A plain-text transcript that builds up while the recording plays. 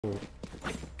Yo.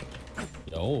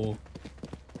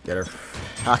 Get her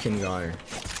fucking got her.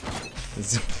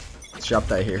 Let's drop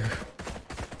that here.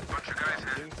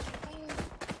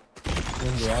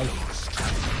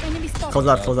 Close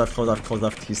left, close left, close left, close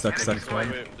left. He's stuck, stuck.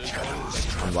 I'm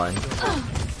blind.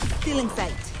 Still in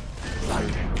sight.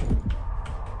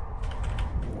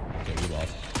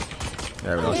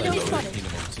 There we go.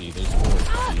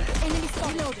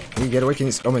 Can you get away? Can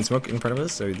you smoke in front of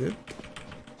us? So you did.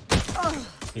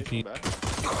 Can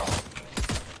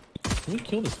we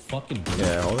kill this fucking dude?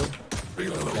 Yeah, hold it.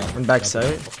 One back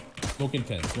side. Smoking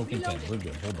 10, smoking 10. We're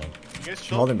good. Hold on. I'm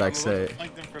holding back side.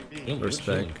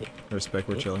 Respect. Respect,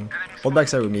 we're chilling. Hold back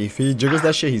side with me. If he jiggles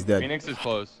that shit, he's dead. Phoenix is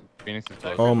close. Phoenix is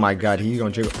close. Oh my god, he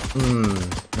gonna jiggle.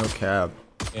 No cap.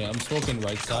 Yeah, I'm smoking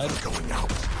right side.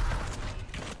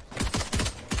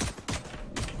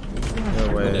 No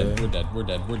way. We're dead. We're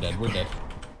dead. We're dead. We're dead.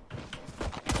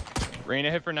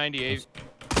 Reyna hit for 98.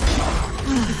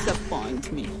 Disappoint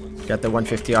me. Got the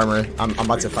 150 armor. I'm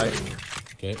about to fight.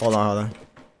 Okay. Hold on, hold on.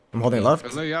 I'm holding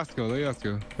left. Let Yas go. Let Yas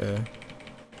go. Yeah.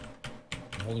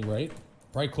 I'm holding right.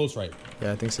 Right, close right.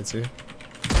 Yeah, I think so too.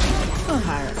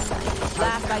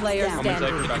 Last player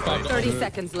standing. 30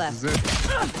 seconds left.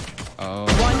 Oh.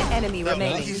 One enemy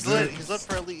remaining. He's lit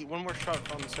for a lead. One more shot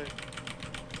on the side.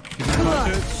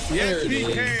 Yes, he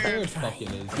There can. it fucking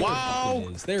is. Wow.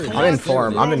 There it is. I'm in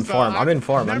form. I'm in form. I'm in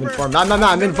form. I'm in form. No,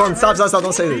 I'm in form. Stop, stop, stop.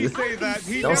 Don't say this.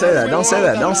 Don't say that. Don't say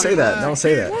that. Don't say that. Don't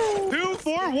say that. 2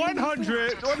 for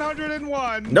 100.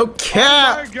 101. No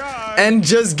cap. Oh my god. And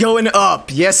just going up.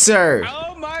 Yes, sir.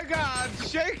 Oh my god.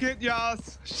 Shake it,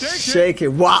 Yas. Shake it. Shake it.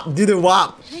 Wop. Do the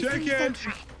wop. Shake it.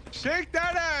 Shake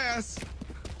that ass.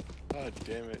 God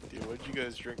damn it, dude. What did you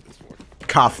guys drink this morning?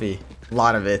 Coffee. A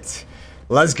lot of it.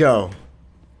 Let's go.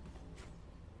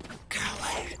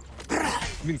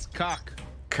 Means cock.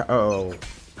 Oh.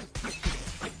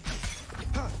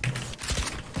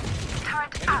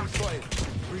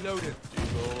 Reloaded. Do you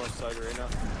go left side right now?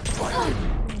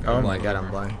 Oh my god, I'm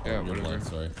blind. Yeah, You're blind,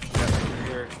 sorry.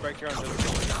 Here, Spectre on the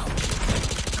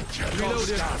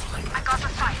Reloaded.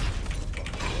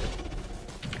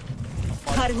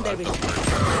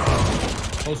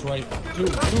 Close right. Two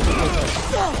close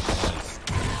right.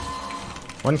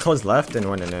 One close left and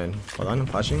one in in. Hold on, I'm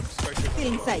flashing.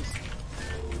 Still in sight.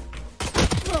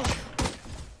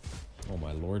 Oh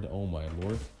my lord. Oh my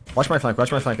lord. Watch my flank,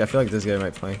 watch my flank. I feel like this guy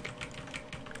might flank.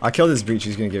 I'll kill this breach,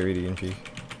 he's gonna get ready and peek.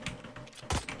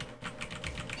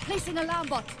 Placing alarm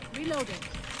bot. Reloading.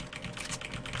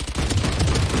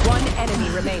 One enemy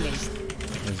remaining.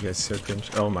 This guy's so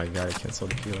cringe. Oh my god, I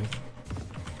canceled the healing.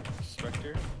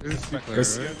 Spectre. This is player,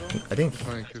 Chris, right? I think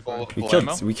Flank, flank. we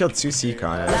killed two Seacon.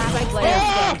 Last player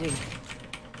standing.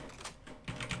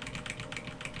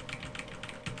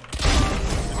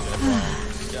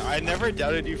 Yeah, I never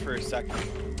doubted you for a second.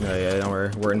 Yeah, don't worry.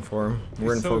 We're in form.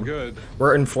 We're in So form. good.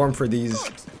 We're in form for these.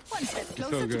 One step so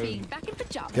closer to good. being back in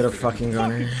pajamas. Get a fucking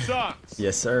gunner. Sucks.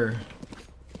 Yes, sir.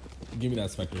 Give me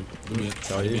that Spectre. Give me it.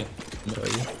 Tell Give me you. it. Tell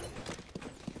you.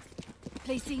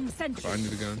 Placing sentry. I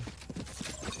need a gun.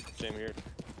 Same here.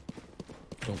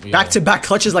 Don't be Back to back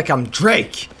clutches like I'm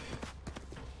Drake.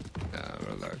 Nah,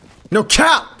 relax. No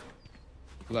cap.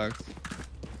 Relax.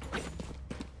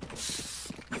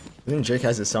 Then Drake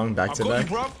has a song back to back.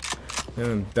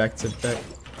 Back to back.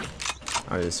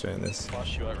 I'm just doing this.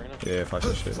 Flash you out right now. Yeah, flash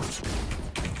that shit.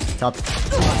 Top.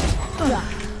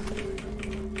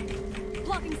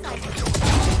 Blocking sight.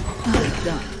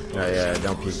 Yeah,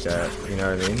 don't peek that. You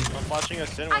know what I mean? I'm flashing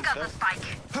us in one sec.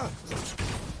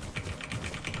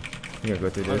 You're gonna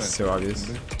go through this, so obvious.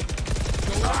 I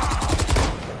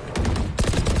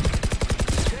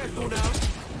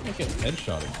get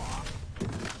headshotted.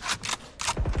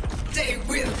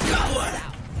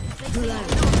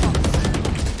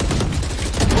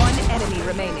 One enemy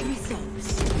remaining.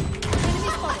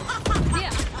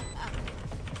 Yeah.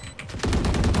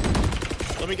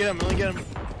 Let me get him, let me get him.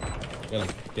 Get him.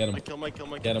 Get him.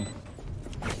 Get him.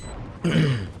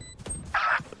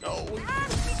 No.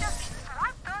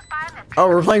 Oh,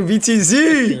 we're playing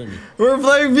VTZ! We're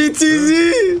playing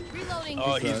VTZ! Reloading.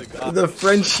 Oh, he's a god. The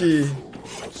Frenchie.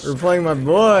 We're playing my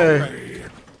boy.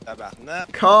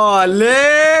 Nap.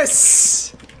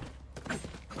 Carlos!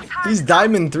 He's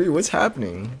Diamond 3. What's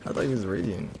happening? I thought he was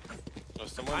Radiant. Oh,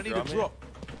 someone drop me?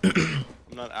 I'm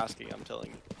not asking, I'm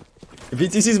telling you.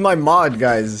 VTC's my mod,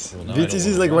 guys. Well, no, I VTC's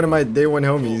don't like want one of my day one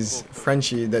homies.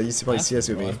 Frenchie that used to play CS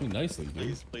with me. Ask me nicely, dude.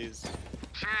 Please, please.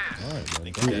 Alright,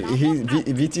 man.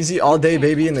 VTC all day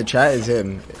baby in the chat is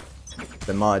him.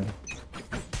 The mod.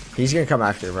 He's gonna come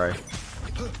after, bro.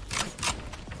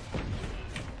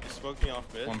 Smoking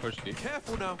off mid. One push deep.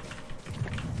 Careful now.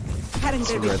 Cutting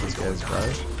See their where vision. this guy's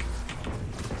garage.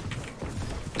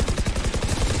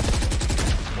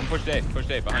 One push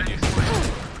day behind you.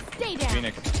 Stay down.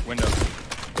 Phoenix, window.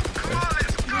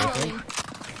 Reloading.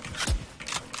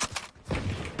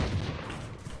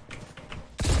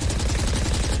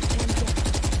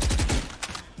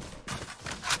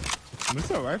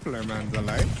 Mr. Rifler, man, the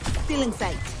light. Still in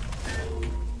sight.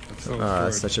 That's so Ah, good.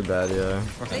 it's such a bad, yeah.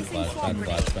 Bad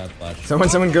flash, bad flash.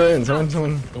 Someone go in. Someone.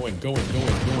 Go in.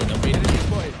 I'm waiting.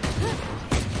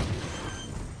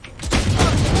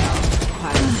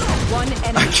 One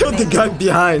enemy. I killed the guy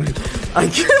behind. I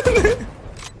killed.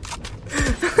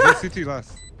 CT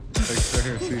last. Like, right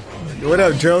here, see. What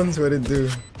up, Jones? What it do?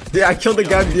 Yeah, I killed the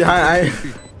guy behind.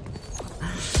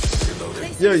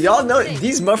 Yo, y'all know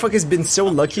these motherfuckers been so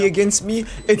lucky against me.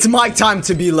 It's my time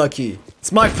to be lucky.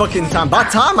 It's my fucking time.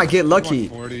 About time I get lucky.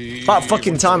 About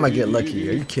fucking time I get lucky.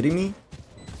 Are you kidding me?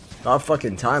 About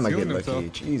fucking time I get lucky.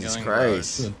 Jesus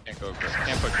Christ. Can't go for it.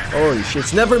 Can't push me. Holy shit,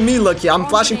 it's never me lucky. I'm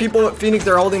flashing people at Phoenix,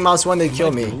 they're holding mouse one, they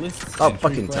kill me. About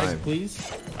fucking time. Please.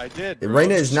 I did.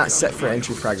 Reyna is not set for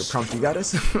entry fragger. Prompt, you got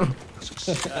us?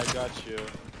 Yeah, I got you.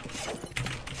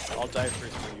 I'll die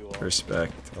first for you all.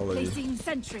 Respect, all of you. Placing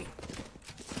sentry.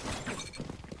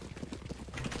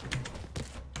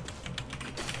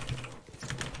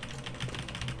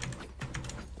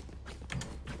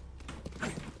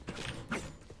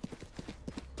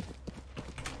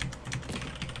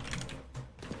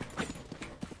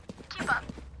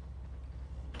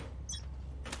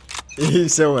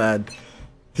 He's so mad.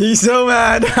 He's so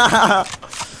mad.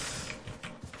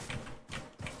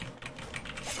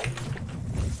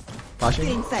 Flashing?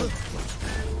 Still in sight.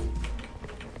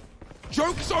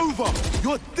 Joke's over!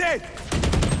 You're dead!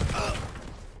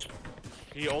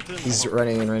 He ulted. He's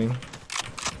running and running.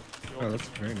 Oh, that's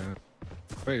very nice.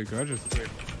 Wait, garage is.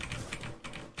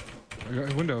 I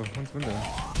got a window. One's window.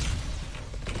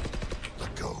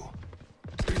 Let go.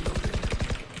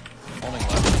 Holding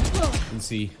left. You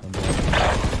see. I'm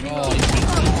oh,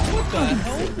 what the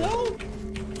hell? No.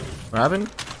 Robin?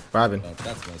 Robin. Oh,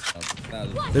 that's messed up. That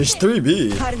is There's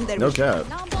 3B. Cutting their No vision. cap.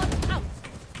 Alarm bot out.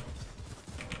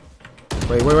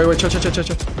 Wait. Chill.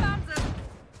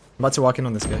 I'm about to walk in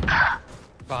on this guy.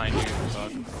 Behind you.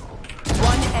 Fuck.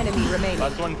 One enemy remaining.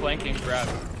 Last one flanking. Grab.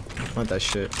 Want that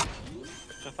shit.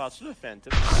 Jag fan så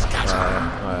offensive.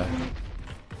 Alright.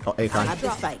 Oh, hey, fine. At the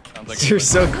spike. Sounds like You're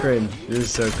so cringe. You're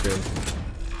so cringe.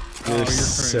 You're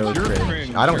so You're cringe.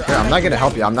 cringe. I don't care. I'm not gonna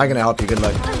help you. Good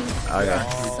luck. Okay.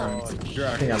 You're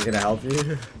I think I'm gonna help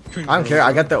you. actually. I don't care.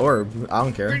 I got the orb. I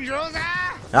don't care.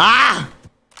 Ah!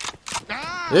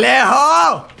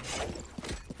 Leho!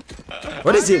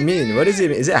 What does it mean? What does it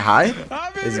mean? Is it high?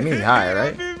 It means high,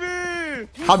 right?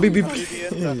 Habibi.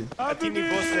 Atini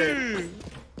Bose.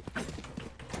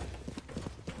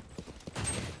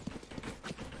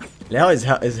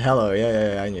 Leho is hello.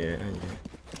 Yeah. I knew it.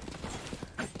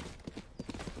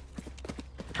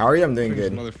 How are you? I'm doing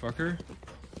good. Motherfucker.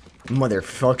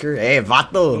 Motherfucker. Hey,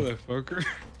 Vato. Motherfucker.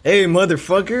 Hey,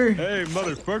 motherfucker. Hey,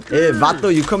 motherfucker. Hey,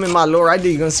 Vato, you come in my lore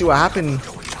ID, you gonna see what happened.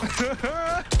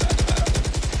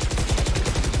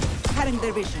 Cutting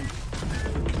their vision.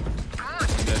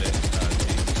 did it.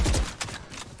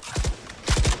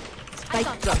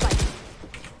 Spike drop.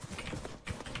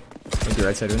 Maybe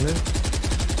right side window.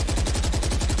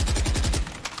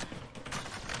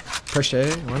 Push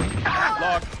A, one.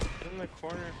 Locked in the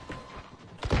corner.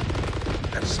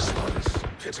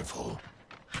 Pitiful.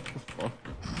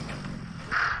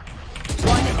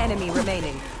 One enemy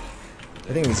remaining.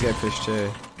 I think this guy pushed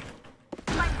A.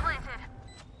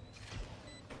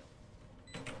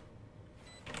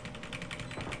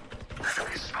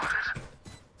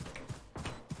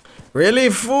 Really,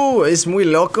 fool? It's muy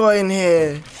loco in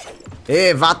here.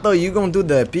 Hey, Vato, you gonna do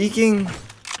the peeking?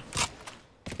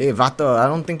 Hey, Vato, I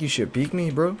don't think you should peek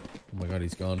me, bro. Oh my god,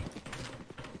 he's gone.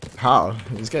 How?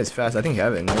 This guy's fast. I think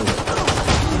Heaven knows it.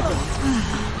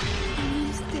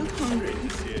 Still hungry.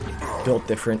 Built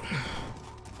different.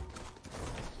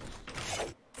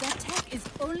 Their tech is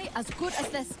only as good as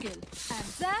their skill. And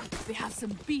there we have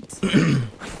some beats.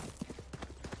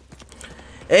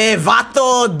 Hey,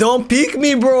 Vato, don't peek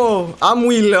me, bro. I'm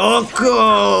muy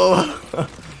loco.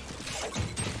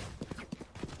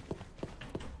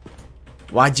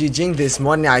 Why'd you drink this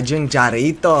morning? I drink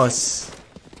Jarritos.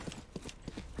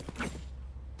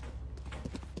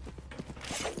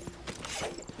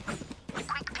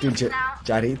 Dude,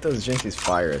 Jarritos drink is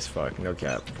fire as fuck. No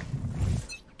cap.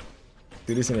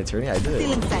 Do this in attorney? I did.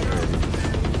 Still inside.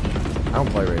 I don't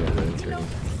play right as an attorney.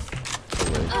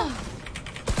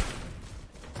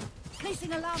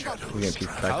 Placing alarm bot. We gonna peek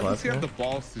back How does left he have now? the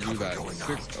balls to do that?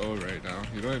 6-0 right now.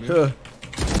 You know what I mean? Huh.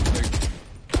 Like,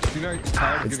 You know,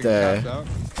 tired of It's getting the- tapped out.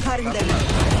 Cutting their vision.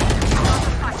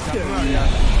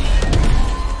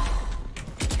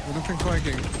 What is it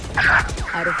clanking?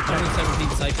 Out of 2017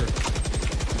 Cypher.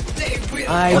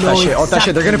 I Ult that shit, ult that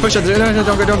shit. They're gonna push it. No,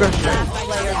 don't go. Last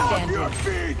player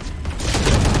standing.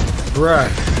 Bruh.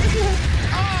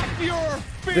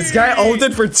 This guy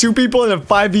ulted for 2 people in a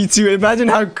 5v2. Imagine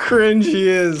how cringe he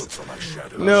is.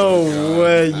 No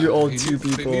way you ult 2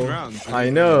 people.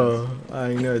 I know,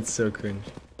 it's so cringe.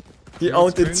 He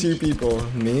ulted 2 people.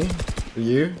 Me?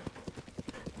 You?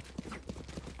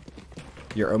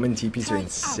 Your Omen TPs are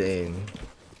insane.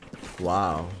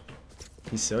 Wow.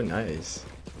 He's so nice.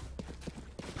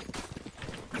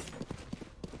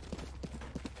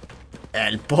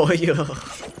 El pollo.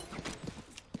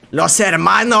 Los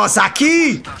hermanos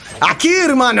aquí. Aquí,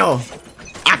 hermano.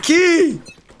 Aquí.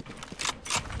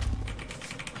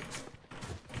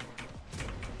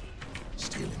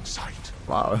 Stealing sight.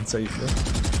 Wow, that's how you feel.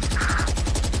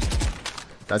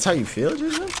 That's how you feel,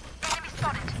 Jason?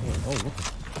 Oh, what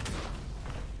the?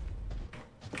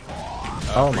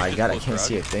 Oh my god, I can't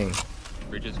see a thing.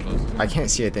 Breach is close. I can't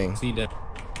see a thing. See that?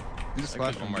 You just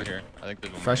I think flash there's one more here. I think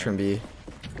there's one Fresh more from B.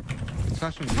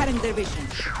 Flash from cutting their vision.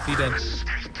 See that?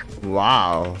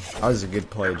 Wow. That was a good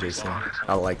play, Jason.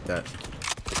 I like that.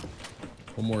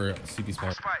 One more CP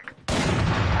spawn.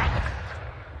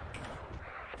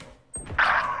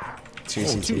 2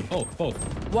 Oh, CT. 2. Oh, both.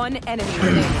 One enemy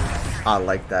remaining. I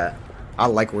like that. I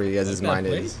like where you guys' Like that mind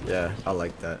play? is. Yeah, I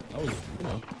like that. That was, you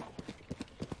know.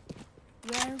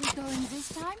 Where are we going this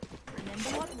time? Remember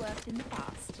what worked in the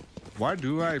past. Why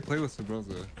do I play with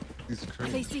Subroza? He's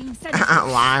crazy. Placing sentry.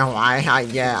 Why?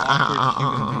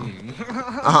 Yeah.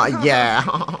 Yeah.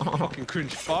 Fucking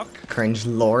cringe fuck. Cringe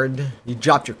lord. You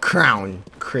dropped your crown.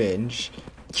 Cringe.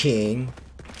 King.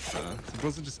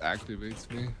 Subroza just activates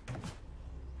me.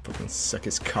 Fucking suck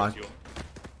his cock.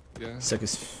 Yeah. Suck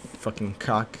his fucking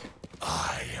cock.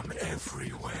 I am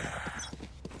everywhere.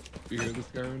 You hear this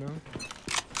guy right now?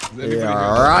 Does anybody hear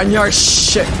Yeah, this? run your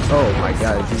shit. Oh my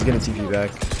god, he's gonna TP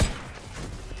back.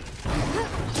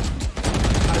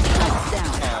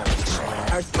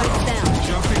 Our spike's down.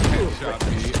 Jumping headshot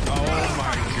me. Oh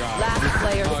my god. Last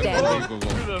player standing. Unbelievable.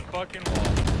 Through the fucking wall.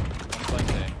 One flank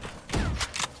day.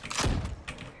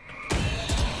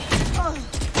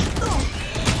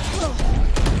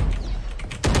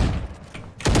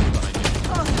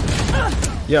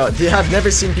 Yo, I've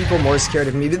never seen people more scared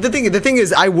of me. The thing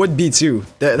is, I would be too.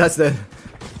 That's the.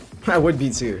 I would be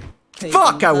too.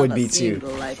 Fuck, I would be too.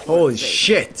 Holy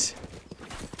shit.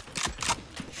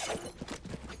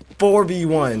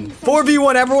 4v1.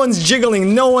 4v1, everyone's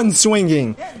jiggling, no one's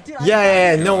swinging.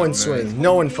 Yeah, no one swing.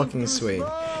 No one fucking swing.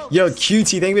 Yo,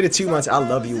 QT, thank you for the 2 months. I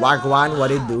love you. Wagwan, what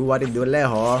it do? What it do,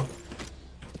 leho?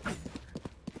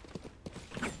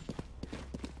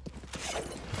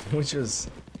 Which was.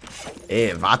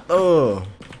 Vato.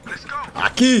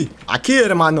 Aquí,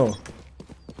 hermano.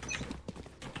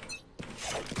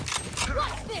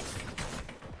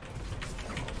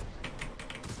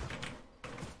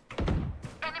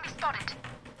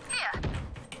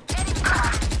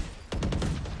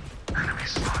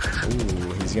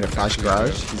 Ooh, he's gonna flash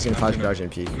garage. He's gonna flash garage and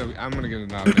peek. No, I'm gonna get a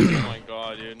knock. Oh my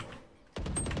god, dude.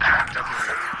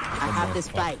 I have this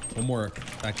spike. One more.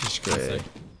 Back to Just go A.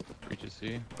 Breach is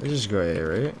C. Let's just go A,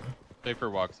 right?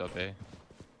 Cypher walks up A.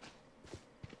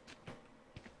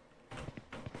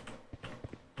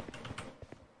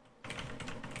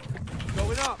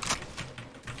 Going up.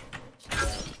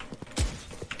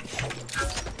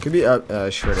 Could be up,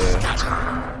 short A.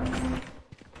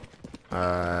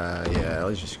 Yeah,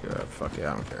 let's just go up. Fuck it,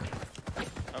 I don't care.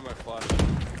 I'm at flash.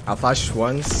 I'll flash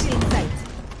once.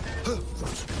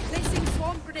 Placing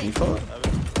swarm grenade. Default.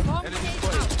 Swarm grenade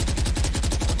out.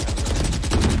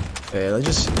 Okay, let's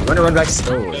just run back.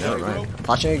 Oh, never mind.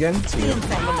 Flashing again. I'm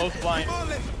the most blind.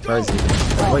 Where is he?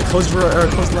 Wait, close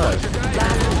left.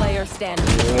 Last player standing.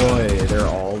 Boy, they're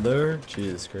all there.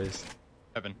 Jesus Christ.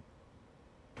 Heaven.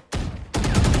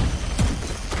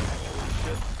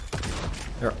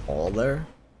 They're all there.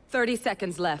 30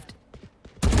 seconds left.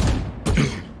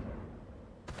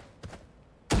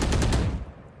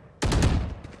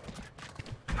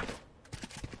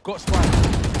 Got spike.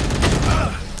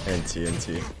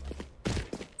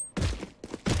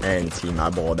 NT, my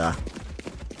border.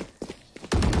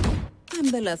 I'm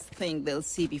the last thing they'll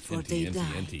see before they die.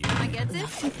 NT. I get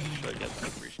this. Should I get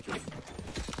that breach too?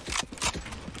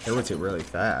 They rotate really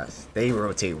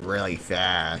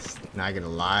fast. Not gonna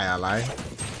lie, I lie.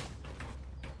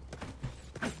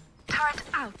 Turret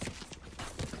out.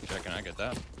 Checking, I get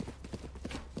that.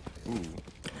 Ooh.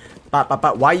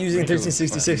 Why using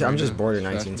 1366? I'm just bored of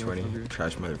 1920.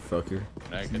 Trash motherfucker.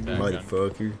 I get that gun.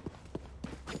 Motherfucker.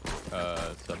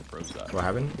 Subroza. What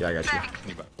happened? Yeah, I got you.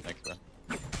 Next one.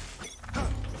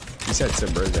 You said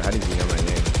Subroza. How did you know my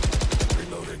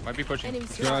name? Might be pushing.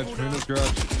 Garage, Reyna's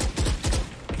garage.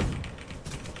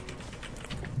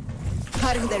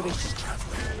 Cutting their vision.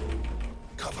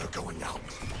 Cover going out.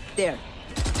 There.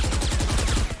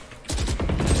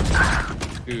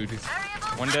 Dude, he's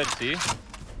One dead C.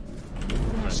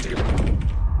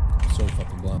 So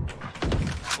fucking blunt.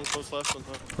 One close left, one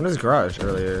top. When was garage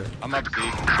earlier? I'm up C.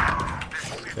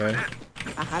 Okay.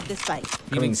 I have the spike.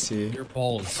 Coming C. Your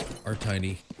balls are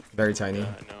tiny, Very tiny. I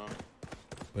know.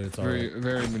 but it's very, alright.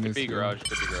 very Could be minuscule. garage.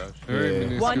 Could be garage. Very Yeah.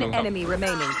 minuscule. One enemy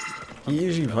remaining. He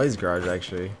usually plays garage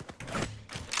actually.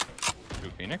 Who,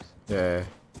 Phoenix? Yeah.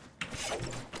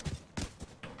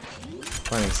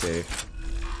 Playing safe.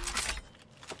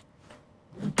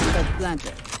 Spike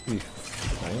planted.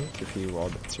 Fine, if he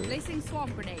walled it through. Placing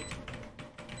swarm grenade.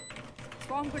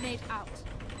 Swarm grenade out.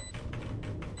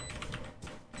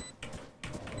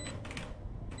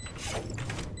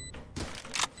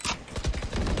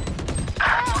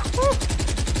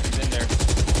 He's in there.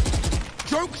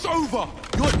 Joke's over!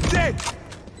 You're dead!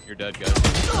 You're dead, guys.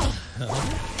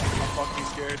 I'm fucking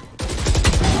scared.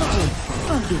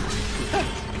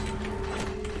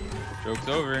 Joke's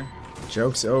over.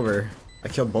 Joke's over. I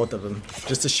killed both of them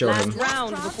just to show Last him.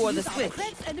 round before the Use our switch.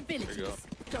 strengths and abilities. There you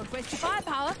Don't waste your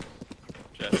firepower.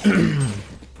 Jess.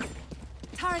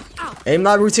 Turret out. Aim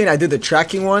lab routine. I did the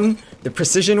tracking one, the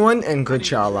precision one, and grid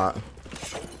shot a lot.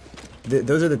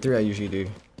 Those are the three I usually do.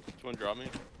 Someone drop me.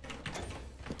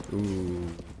 Ooh,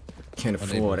 can't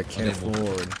Unable. afford. I can't Unable.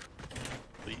 afford.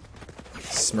 Please.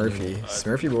 Smurfy,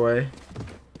 Smurfy boy.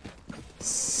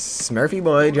 Smurfy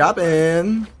boy, drop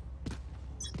him.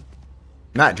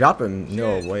 Matt, drop him.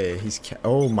 No way. He's.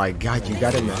 Oh my God, you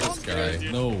got him. This guy,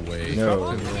 no way.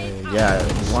 No way. Yeah,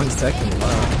 1 second.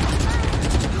 Wow.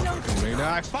 Reyna,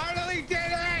 I finally did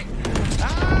it!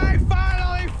 I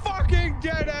finally fucking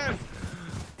did it!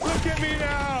 Look at me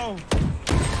now!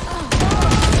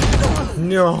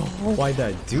 No. Why did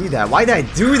I do that? Why did I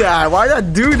do that? Why did I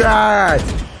do that?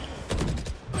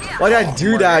 Why did I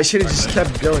do that? I should have just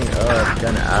kept going up,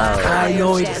 then out. I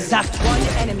know exactly. One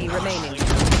enemy remaining.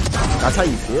 That's how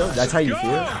you feel? That's how you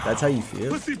feel? That's how you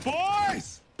feel? Pussy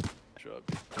boys! Shrug.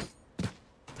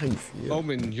 That's how you feel?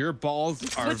 Omen, your balls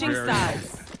are Switching very...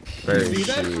 sides. Very See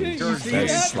that shitty. shit? You see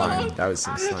That's that? slime. That was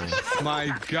some slime.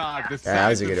 My God, the Yeah, that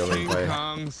was a size good of Omen King play.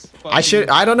 Kong's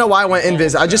I don't know why I went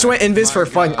invis. I just went invis for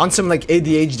My fun God. on some like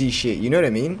ADHD shit. You know what I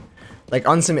mean? Like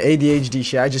on some ADHD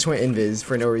shit. I just went invis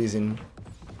for no reason.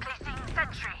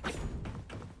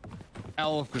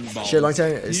 Elephant balls. Shit, long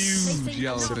time. Huge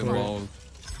elephant Support. balls.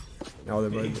 All the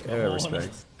bud.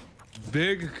 Respect.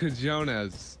 Big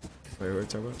cajones. Wait, what are we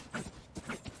talking about?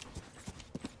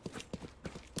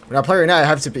 When I play right now, I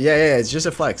have to. Yeah. It's just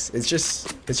a flex. It's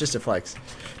just a flex,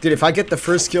 dude. If I get the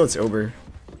first kill, it's over.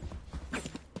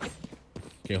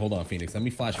 Okay, hold on, Phoenix. Let me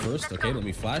flash first. Okay, let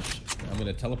me flash. I'm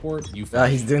gonna teleport. You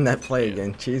flash. He's doing that play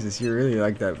again. Jesus, you really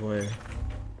like that play.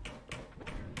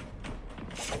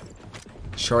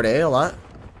 Short A a lot.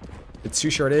 It's too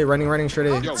short A. Running short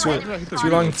A. Yo, Too, why did I hit the too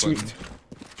long. reload Too. button?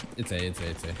 It's A.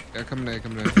 Yeah, come in.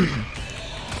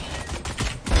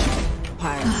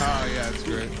 Pyre. Oh, yeah, it's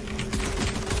great.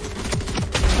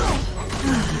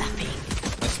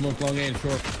 I smoke long A and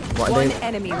short. One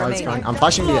enemy it's remaining. gone. I'm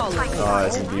flashing B. Flawless. Oh,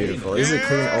 this is beautiful. This is a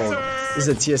clean hold. This is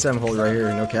a TSM hold right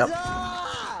here. No cap.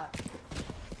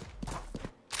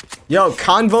 Yo,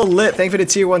 Convo lit. Thank you for the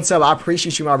tier 1 sub. I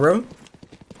appreciate you, my bro.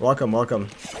 Welcome.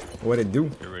 What it do?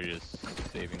 Everybody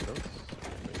just saving those.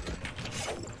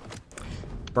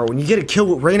 Bro, when you get a kill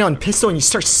with Reyna on pistol and you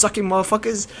start sucking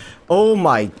motherfuckers, oh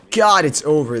my God, it's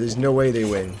over. There's no way they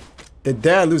win. The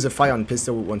day I lose a fight on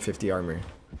pistol with 150 armor.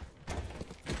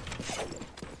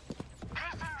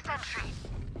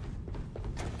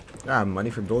 Ah, money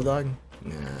for Bulldog?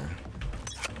 Nah.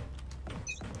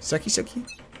 Sucky.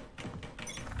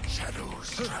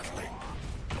 Shadows traveling.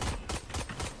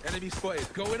 Enemy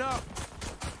spotted. Going up.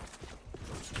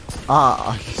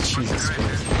 Jesus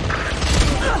Christ.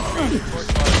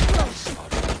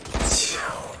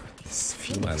 This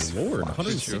Oh my Phoenix. lord, You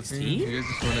 116? guys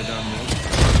just run it down mid.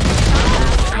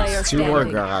 Player Two more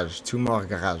standing.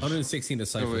 garage. 116 to Oh,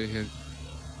 Cypher. wait, here.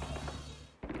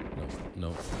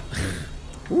 No.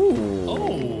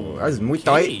 Ooh. That was muy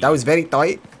tight. That was very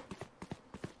tight.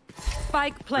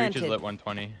 Spike Breach is planted. lit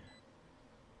 120.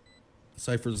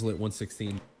 Cypher's lit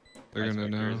 116. They're gonna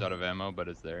Icebreaker is know. out of ammo, but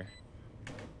it's there.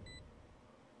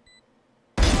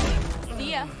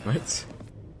 See ya. What?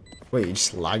 Wait, you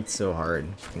just lagged so hard,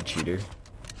 fucking cheater.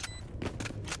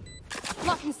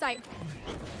 Blocking sight.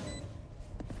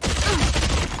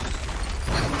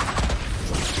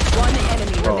 One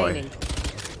enemy remaining.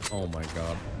 Oh my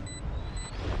god.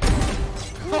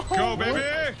 Go, baby!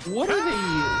 What are they?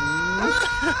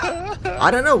 I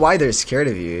don't know why they're scared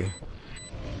of you.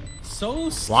 So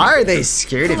scared. Why are they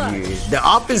scared of you? The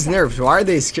op is nerfed. Why are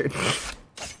they scared?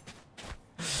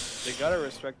 They gotta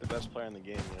respect the best player in the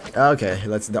game, you know? Okay,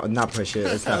 let's not push it.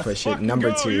 Let's not push it.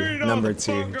 Number two. Number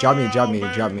two. Drop me, drop me,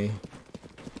 drop me.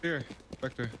 Here,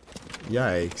 Vector.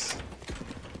 Yikes.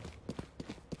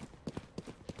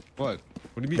 What?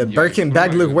 What do you mean? The yikes? Birkin What bag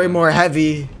am I look doing way now? more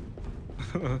heavy.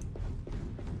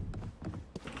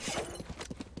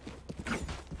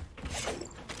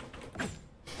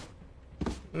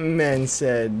 Man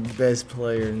said best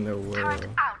player in the world.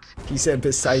 He said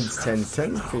besides 10.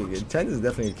 10 is pretty good. 10 is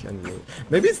definitely kind of good.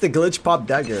 Maybe it's the glitch pop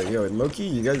dagger. Yo, Loki,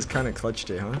 you guys kind of clutched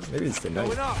it, huh? Maybe it's the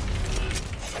knife.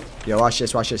 Yo, watch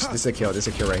this, watch this. This is a kill. This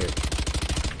is a kill right here.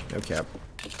 No cap.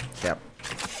 Cap.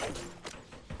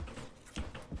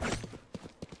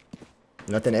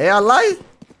 Nothing. Hey, I lie.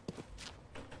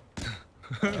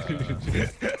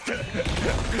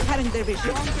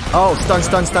 Oh, stun,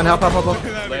 stun, stun. Help, help, help, help.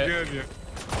 That'd be good, yeah.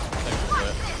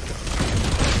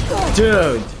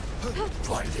 Dude.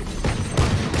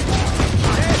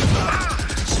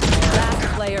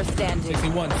 Last player standing.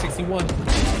 61, 61.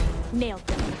 Nailed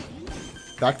them.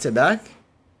 Back to back.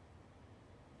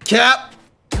 Cap.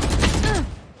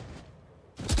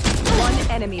 One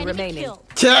enemy Enemy remaining. kill.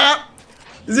 Cap.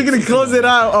 Is he gonna close it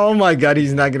out? Oh my god,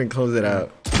 he's not gonna close it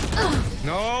out.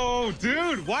 No,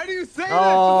 dude, why do you say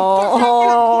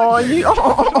Oh,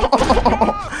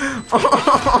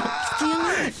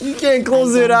 you can't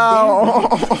close it out.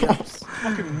 that?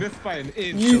 Fucking missed by an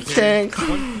inch. You okay? can't.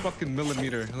 1 fucking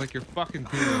millimeter, like your fucking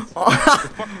penis. Your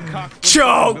fucking cock.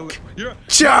 Choke. You're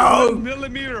Choke. 1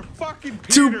 millimeter fucking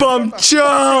Peter. Two bump Shut the fuck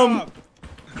chump.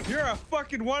 up. You're a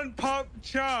fucking 1 pump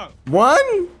chump.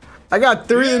 One? I got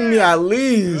 3 in me at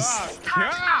least.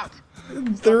 Ah, cap.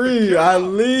 3 at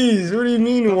least. What do you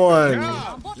mean 1?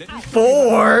 Cap.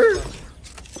 4?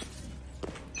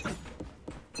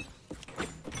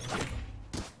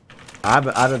 I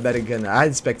have a better gun. I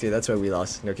had Spectre, that's why we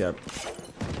lost. No cap.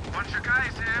 Bunch of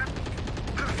guys here.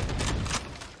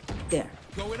 There.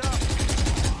 Going up.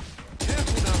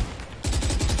 Careful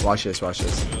now. Watch this, watch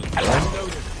this.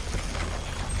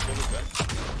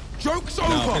 Joke's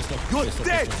over. pistol, You're pistol,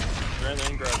 dead. Ran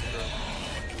in, grab it,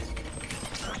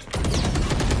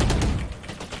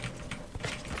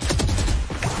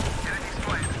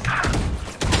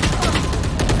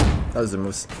 That was the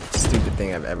most stupid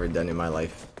thing I've ever done in my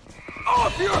life.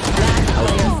 Last player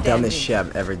Dumbest standing. shit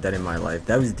I've ever done in my life.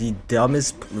 That was the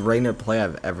dumbest Reyna play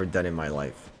I've ever done in my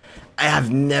life. I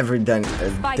have never done a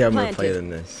Spike dumber planted. play than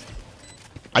this.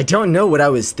 I don't know what I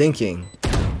was thinking.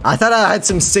 I thought I had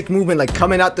some sick movement, like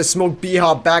coming out the smoke,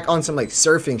 B-hop back on some like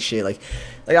surfing shit. Like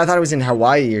I thought I was in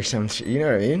Hawaii or some shit. You know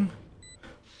what I mean?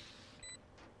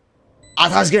 I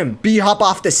thought I was gonna B-hop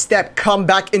off the step, come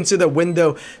back into the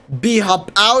window,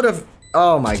 B-hop out of.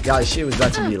 Oh my god, shit was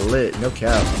about to be lit. No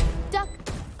cap. Duck.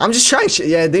 I'm just trying shit.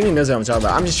 Yeah, Damien knows what I'm talking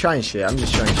about. I'm just trying shit. I'm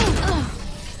just trying shit.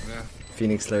 Yeah.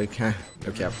 Phoenix Lyric, huh?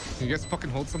 No cap. Can you guys fucking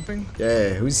hold something? Yeah,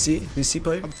 who's C? Who's C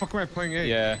player? How the fuck am I playing A?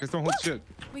 Yeah. You guys don't hold shit.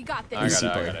 We got I this. got it,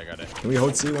 I player. got it, I got it. Can we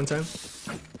hold C one time?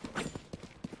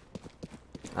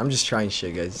 I'm just trying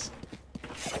shit, guys.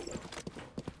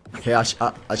 Okay, I'll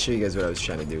show you guys what I was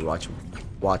trying to do.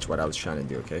 Watch what I was trying to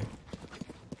do, okay?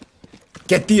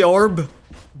 Get the orb.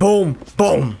 Boom,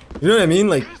 boom. You know what I mean?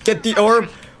 Like, get the orb.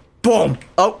 Boom.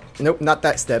 Oh, nope, not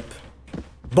that step.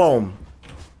 Boom.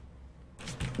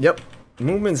 Yep.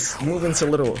 Movement's a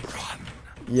little.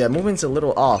 Yeah, movement's a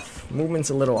little off. Movement's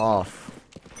a little off.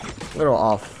 Little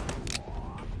off.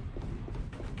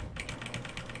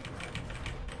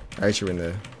 Alright, you're in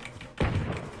there.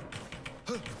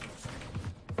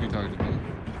 You talking to me?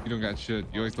 You don't got shit.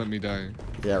 You always let me die.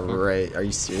 Yeah, right. Are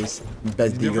you serious?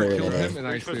 Best You never dealer in killed him, and NA.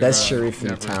 I say, Best sheriff in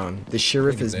never. town. The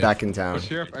sheriff is back in town. The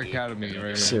Sheriff Academy, right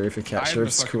here. Sheriff I am Academy. the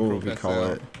Sheriff fucking School, we call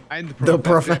professor. it. I am The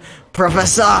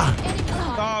professor!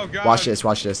 Oh god. Watch this,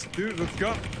 watch this. Dude, let's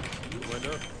go.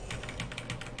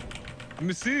 Let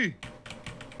me see.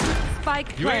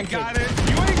 Spike You ain't planted. got it.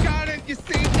 You ain't got it. You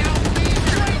see now,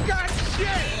 please. You ain't got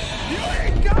shit. You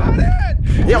ain't got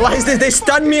it. Yeah, why is this? They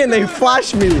stun me and they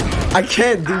flash me. I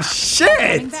can't do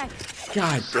shit. Back.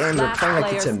 God damn, they're Last playing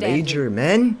like it's a player standing. major,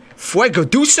 man. Fuego,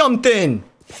 do something.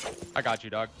 I got you,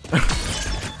 dog.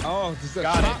 Oh, this is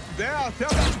Got it. Down, tell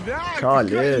me that. Cales.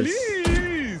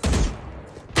 Please.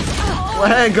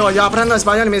 Fuego, yo aprendo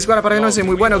español y mi escuela para que no soy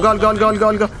muy bueno. Gol, gol, gol,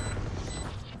 gol, gol.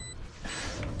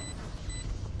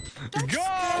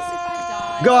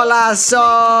 Golazo!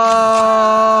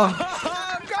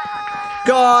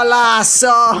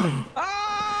 Golazo!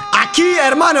 Aquí,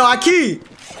 hermano, aquí!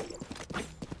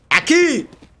 Aquí!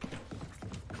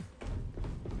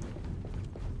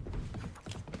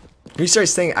 You start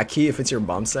saying aquí if it's your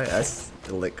bomb site, that's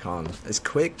the lit calm. It's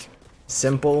quick,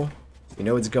 simple, you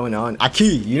know what's going on.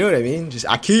 Aquí, you know what I mean? Just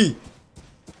aquí!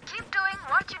 Keep doing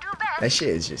what you do best. That shit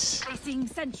is just... Placing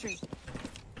sentry.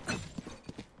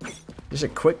 Just a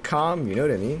quick calm, you know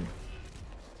what I mean?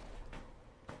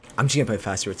 I'm just gonna play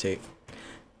fast rotate.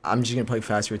 I'm just gonna play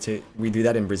fast rotate. We do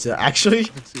that in Brazil. Actually,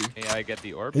 Hey, I get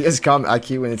the orb. you guys calm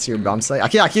Aki when it's your bomb site.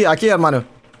 Aki, hermano.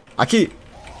 Aki.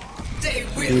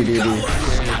 Dude.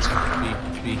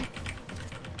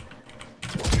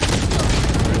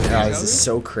 Oh, this is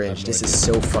so cringe. This is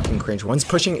so fucking cringe. One's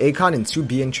pushing Acon and 2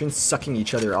 B entrance sucking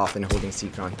each other off and holding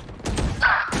C-Con.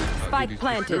 Spike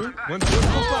planted. One, two,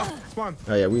 spawn.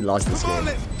 Oh yeah, we lost this Come on, game.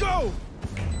 let's go.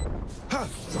 Huh.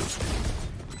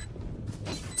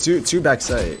 Two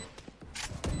backside.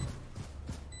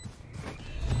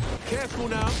 Careful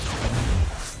now.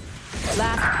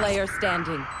 Last player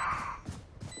standing.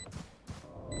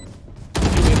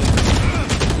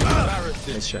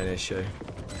 Nice try. Alright,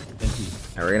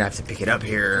 we're gonna have to pick it up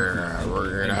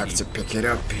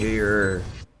here.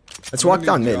 Let's walk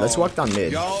down mid. I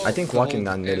think walking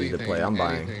down mid is the play. I'm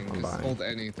buying. Hold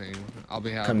anything. I'll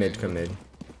be happy. Come mid.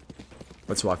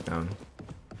 Let's walk down.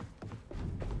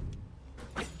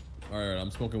 Alright,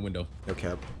 I'm smoking window. No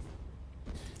cap.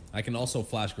 I can also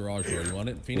flash garage door. You want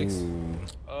it, Phoenix?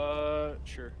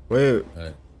 Sure. Wait.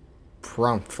 Alright.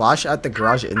 Prompt. Flash at the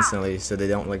garage instantly so they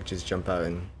don't like just jump out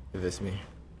and evis me.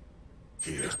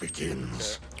 Here it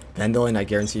begins. Vandal and I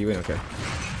guarantee you win. Okay.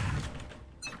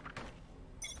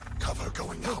 Cover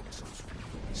going out.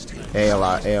 A a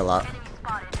lot.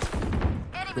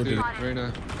 Dude,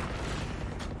 Reyna.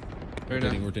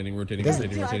 Rotating.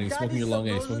 Smoking your long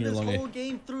A. Whole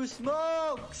game through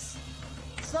smokes.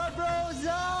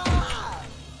 Subroza.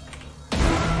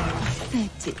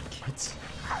 Pathetic. What?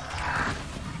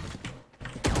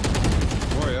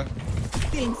 Warrior.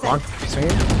 Long.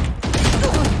 Swinging.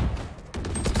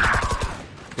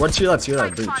 What's your left?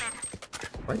 Breach.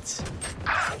 What?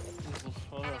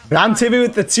 Blam TV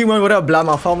with the 2-1. What up, Blam?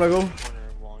 I'll follow go.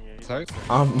 Tight.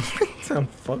 What the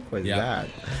fuck was that?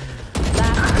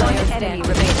 Last player enemy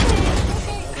remaining.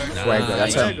 Fuego.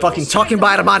 That's what I'm fucking talking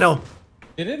about, hermano.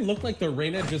 It didn't look like the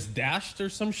Reyna just dashed or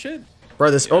some shit.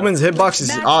 Bro, this Omen's hitbox is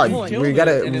odd. We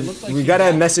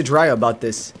gotta message Raya about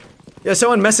this. Yeah,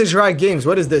 someone message Raya Games.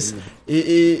 What is this?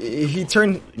 He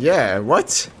turned. Yeah,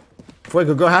 what?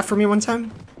 Fuego, go half for me one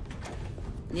time.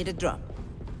 Need a drop.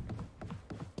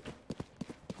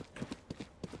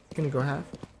 Gonna go half.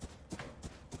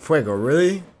 Fuego,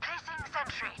 really?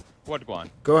 What, Guan?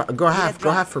 Go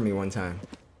half for me one time.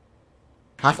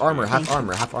 Half armor.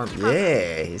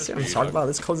 Yeah, you see what I'm talking about?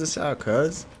 Let's close this out,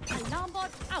 cuz. Alarm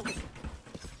bot out.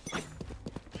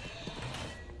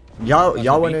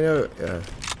 Y'all wanna know?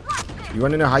 You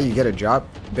wanna know how you get a drop?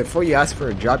 Before you ask for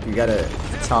a drop, you gotta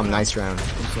tell them nice round.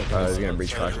 He's gonna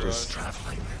breach flash this.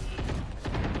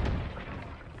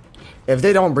 If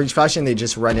they don't breach flash and they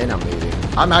just run in, I'm leaving.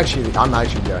 I'm actually done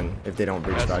if they don't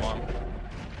breach flash.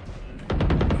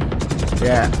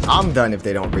 Yeah, I'm done if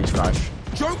they don't breach flash.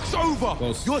 Joke's over.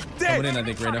 Close. You're dead. Coming in, I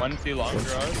think, Reyna. One too long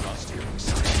garage.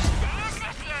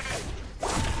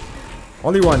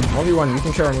 Only one. We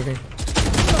can kill him.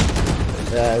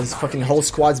 Yeah, his fucking whole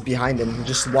squad's behind him,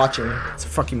 just watching. It's a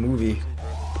fucking movie.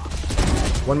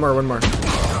 One more.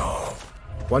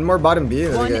 One more bottom B.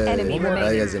 One enemy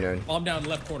remaining. You guys are known. Bomb down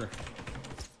left corner.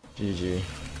 GG.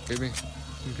 Baby.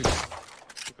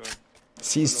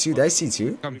 C's 2. Did I see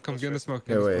 2? Come get in the smoke.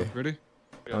 No way. Ready?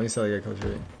 I only saw you get close.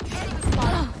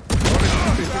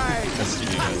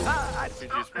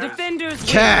 Defenders.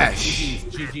 Cash.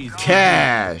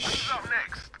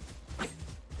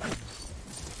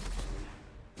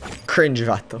 Cringe,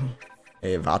 vato.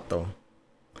 Hey, vato.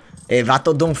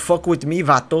 Don't fuck with me,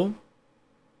 vato.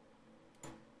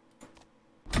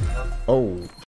 Oh.